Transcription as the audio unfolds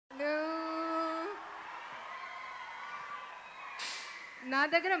నా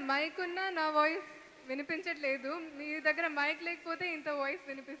దగ్గర మైక్ ఉన్నా నా వాయిస్ వినిపించట్లేదు. మీ దగ్గర మైక్ లేకపోతే ఇంత వాయిస్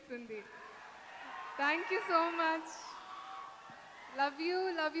వినిపిస్తుంది. Thank you so much. Love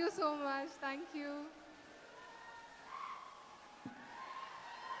you so much. Thank you.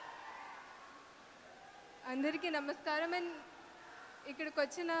 అందరికీ నమస్కారం. అండ్ ఇక్కడికి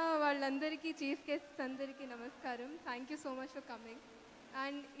వచ్చిన వాళ్ళందరికీ, చీఫ్ గెస్ట్స్ అందరికీ నమస్కారం. Thank you so much for coming.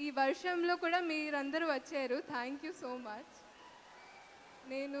 And ఈ వర్షంలో కూడా మీరందరూ వచ్చారు. Thank you so much.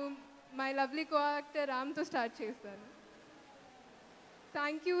 నేను my lovely co actor రామ్తో start చేస్తాను.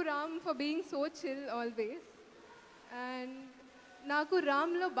 Thank you Ram for being so chill always. And నాకు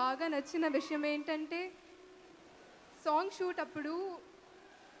రామ్లో బాగా నచ్చిన విషయం ఏంటంటే, సాంగ్ షూట్ అప్పుడు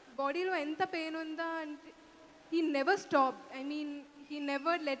బాడీలో ఎంత పెయిన్ ఉందా అంటే he never stop. I mean he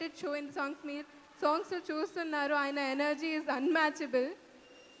never let it show in songs. మీరు సాంగ్స్లో చూస్తున్నారు, ఆయన ఎనర్జీ ఈజ్ అన్మ్యాచబుల్.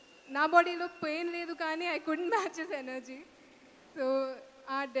 నా బాడీలో పెయిన్ లేదు కానీ I couldn't match his energy. So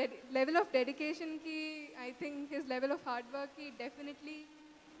ఆ level of డెడికేషన్కి, I think his level of hard వర్క్కి definitely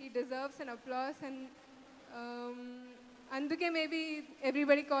he deserves an applause. And అందుకే maybe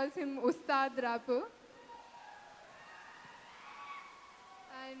everybody calls him Ustaad Rao.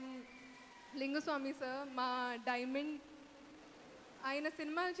 And Lingusamy sir, మా డైమండ్. ఆయన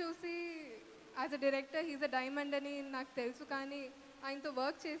సినిమాలు చూసి as a director he's a diamond అని నాకు తెలుసు, కానీ ఆయనతో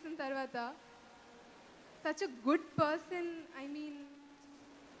వర్క్ చేసిన తర్వాత such a good person. I mean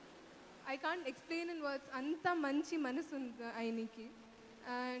I can't explain in words. అంత మంచి మనసు ఉంది ఆయనకి.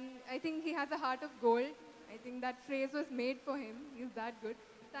 And I think he has a heart of gold. I think that phrase was made for him. Is that good.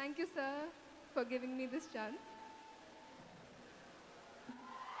 Thank you sir for giving me this chance.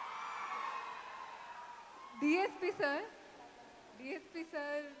 DSP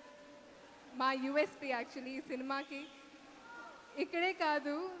sir మా USP actually ఈ సినిమాకి. ఇక్కడే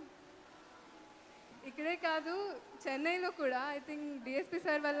కాదు చెన్నైలో కూడా I think DSP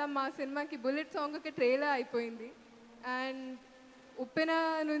sir వల్ల మా సినిమాకి బుల్లెట్ సాంగ్ ఒక ట్రైలర్ అయిపోయింది. అండ్ ఉప్పెన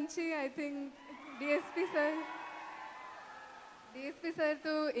నుంచి ఐ థింక్ డిఎస్పి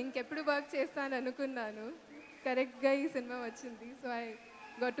సార్తో ఇంకెప్పుడు వర్క్ చేస్తాను అనుకున్నాను. కరెక్ట్గా ఈ సినిమా వచ్చింది. So I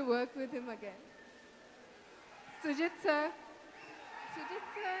got to work with him again. Sujith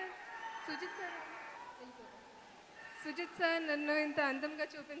sir నన్ను ఇంత అందంగా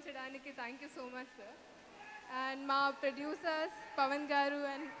చూపించడానికి thank you so much sir. And మా ప్రొడ్యూసర్స్ పవన్ గారు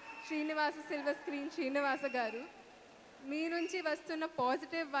అండ్ సిల్వర్ స్క్రీన్ శ్రీనివాస గారు, మీ నుంచి వస్తున్న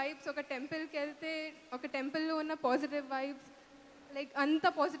పాజిటివ్ వైబ్స్, ఒక టెంపుల్కి వెళ్తే ఒక టెంపుల్లో ఉన్న పాజిటివ్ వైబ్స్, లైక్ అంత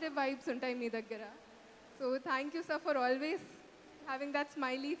పాజిటివ్ వైబ్స్ ఉంటాయి మీ దగ్గర. So thank you sir for always having that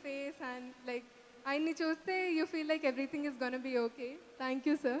smiley face. And like ఆయన్ని చూస్తే you feel like everything is gonna be okay. Thank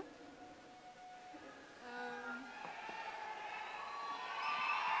you sir.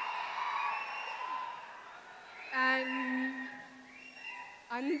 And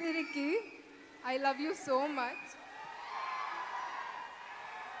అందరికీ I love you so much.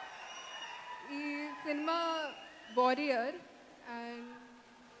 ఈ cinema warrior. And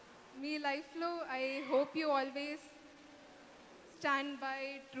మీ లైఫ్లో I hope you always stand by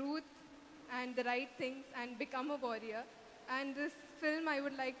truth and the right things and become a warrior. And this film I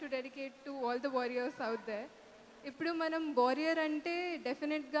would like to dedicate to all the warriors out there. ఇప్పుడు మనం warrior అంటే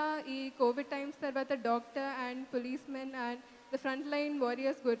డెఫినెట్గా ఈ Covid times తర్వాత doctor and policemen and the front line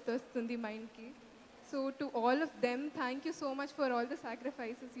warriors గుర్తొస్తుంది మైండ్కి. So to all of them thank you so much for all the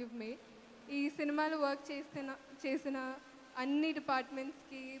sacrifices you've made. ఈ సినిమాలో వర్క్ చేసిన అన్ని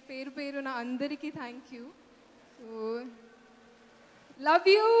డిపార్ట్మెంట్స్కి పేరు పేరున అందరికీ thank you. So love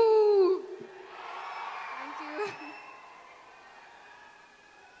you. Thank you.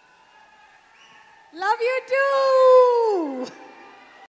 Love you too.